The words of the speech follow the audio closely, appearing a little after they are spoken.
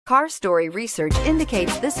Car Story research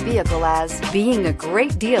indicates this vehicle as being a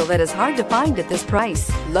great deal that is hard to find at this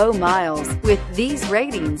price. Low miles with these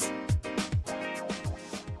ratings.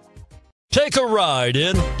 Take a ride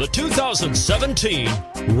in the 2017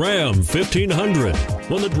 Ram 1500.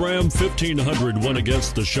 When the Ram 1500 went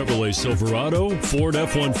against the Chevrolet Silverado, Ford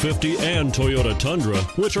F-150, and Toyota Tundra,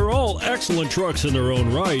 which are all excellent trucks in their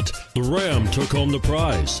own right, the Ram took home the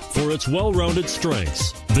prize for its well-rounded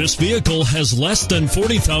strengths. This vehicle has less than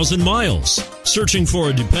 40,000 miles. Searching for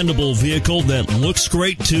a dependable vehicle that looks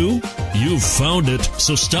great too? You've found it,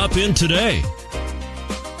 so stop in today.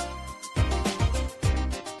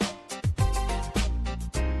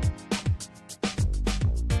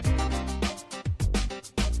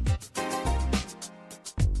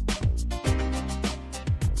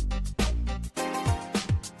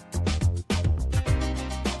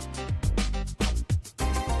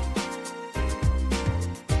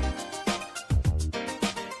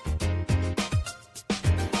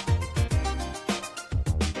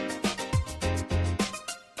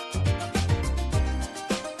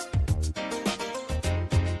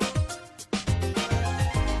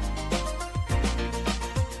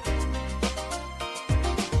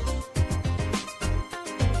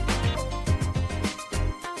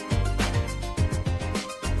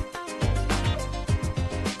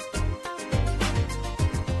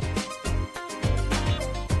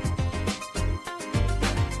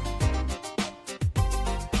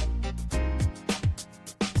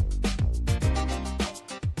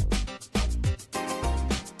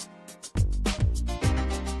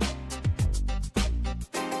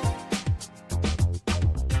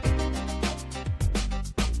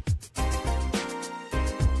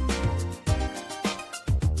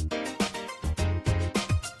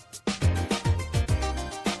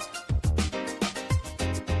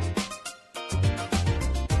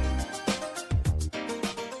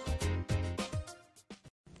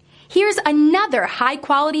 Here's another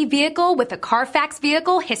high-quality vehicle with a Carfax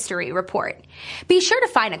Vehicle History Report. Be sure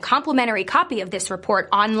to find a complimentary copy of this report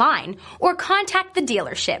online or contact the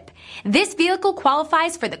dealership. This vehicle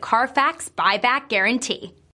qualifies for the Carfax Buyback Guarantee.